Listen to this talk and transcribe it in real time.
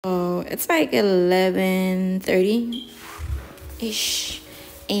So it's like 11:30 ish,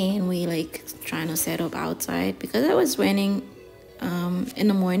 and we like trying to set up outside because it was raining in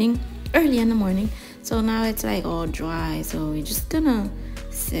the morning, early in the morning. So now it's like all dry. So we're just gonna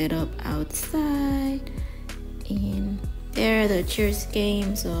set up outside, and there the cheers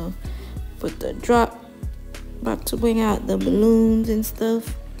came. So put the drop, about to bring out the balloons and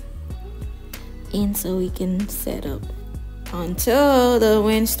stuff, and so we can set up until the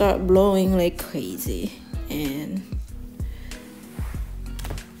wind start blowing like crazy, and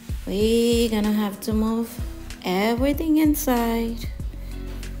we gonna have to move everything inside.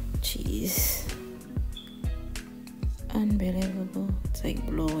 Jeez, unbelievable. It's like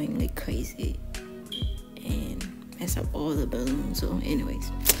blowing like crazy and mess up all the balloons. So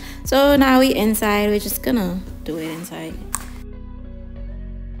anyways, so now we inside. We're just gonna do it inside.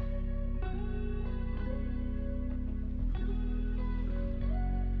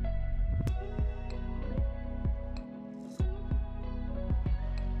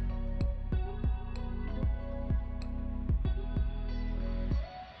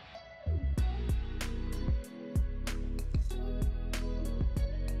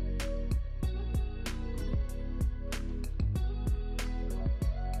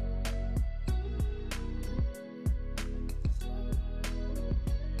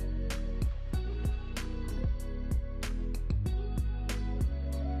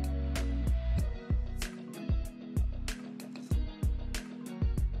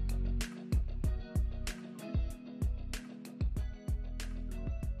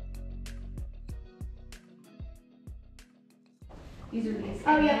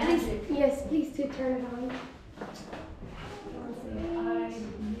 Oh yeah, please, yes, please do turn it on.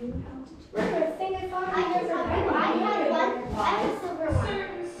 Remember, sing a song. I had one. I have a silver one.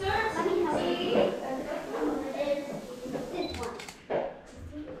 Let me help you. Is this one?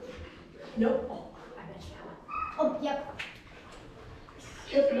 Nope. Oh, I bet you have one. Oh, yep.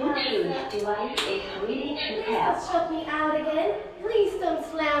 The Bluetooth device is ready to pair. Please help me out again. Please don't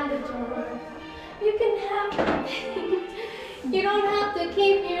slam the door. You can have. You don't have to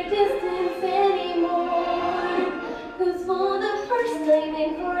keep your distance anymore. 'Cause for the first time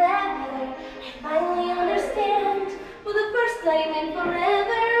in forever, I finally understand. For the first time in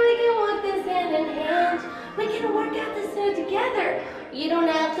forever, we can walk this hand in hand. We can work out this out together. You don't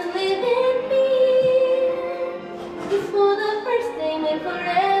have to live in fear. 'Cause for the first time in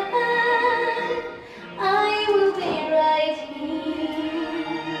forever, I will be right here.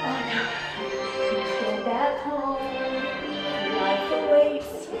 Oh no. Go back home.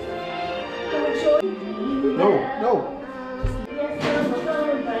 No. Yes, I'm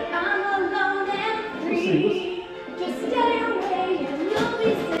alone, but I'm alone and free. Just stay away and you'll be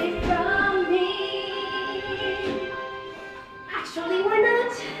safe from me. Actually, we're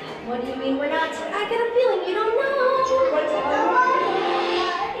not. What do you mean we're not? I get a feeling you don't know. What's it called?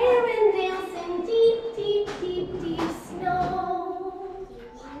 Arendelles in deep, deep, deep, deep snow.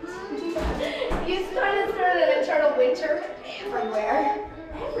 You started an eternal winter everywhere.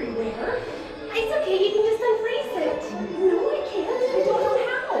 Everywhere? It's okay, you can just unfreeze it. No, I can't. I don't know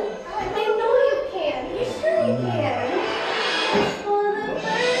how. I know you can. You sure you can. For the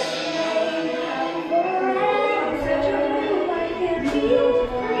first time forever, I can feel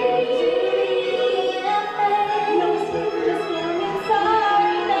free. No sleep, just young and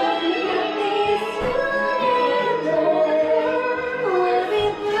sorry. Nothing happens together. We'll be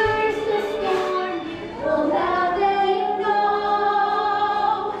first to storm. Well, now there you go.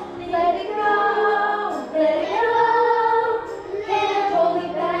 Let it go. Let it go. Can't hold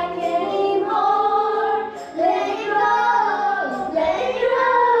it back anymore. Let it go. Let it go.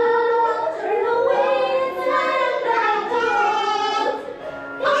 Turn away and turn back down.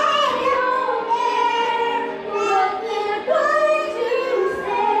 I don't care what they're going to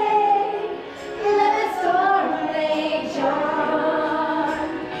say. Let the storm rage on.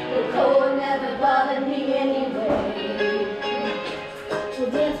 The cold never bothered me anyway. We'll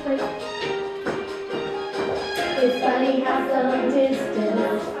dance first. It's funny how some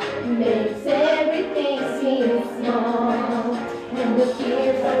distance makes everything seem small. And the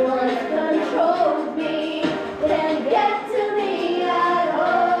fears that once controlled me can't get to me at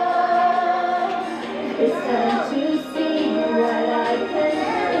all. It's time to see what I can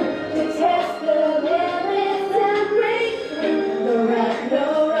do to test the limits and break through. No right, no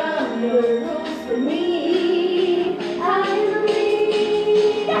wrong, no rules for me. I believe.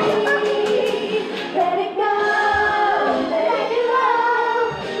 Let it go. Let it go.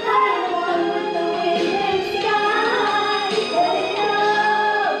 I'm one with the wind and sky. Let it go.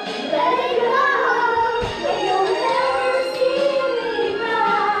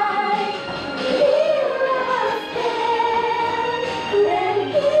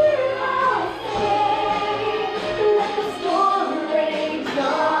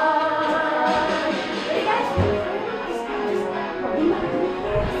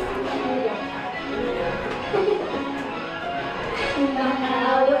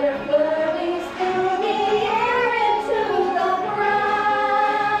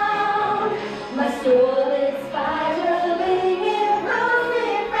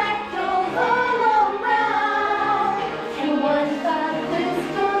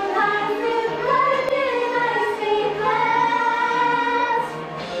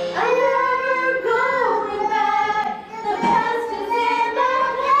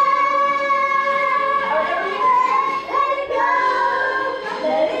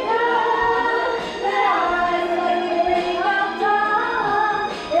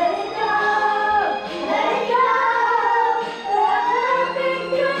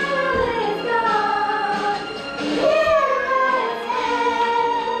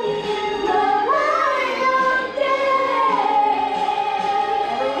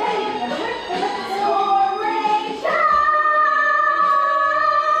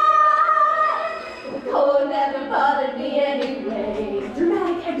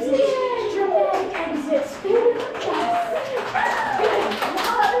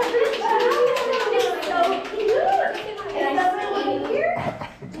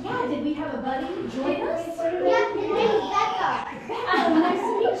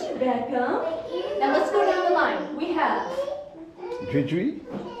 Beckham. Now let's go down the line. We have Gigi.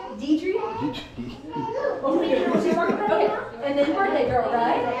 Deidre. Gigi. Okay, and then birthday girl,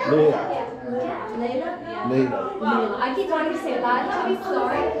 right? Leah. Layla? Layla. Layla. I keep wanting to say Lila. I'm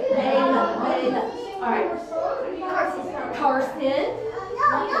sorry. Layla. Layla. All right. Carson.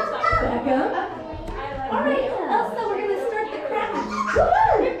 Beckham. All right, Elsa, we're going to start the craft.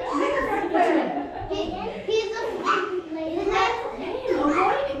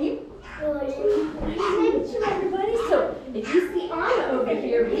 Alright, and you. Everybody. So if you see Anna over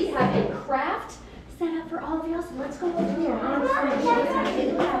here, we have a craft set up for all of y'all. So let's go over here. Anna's going to show us how to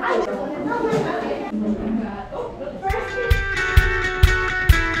do the craft.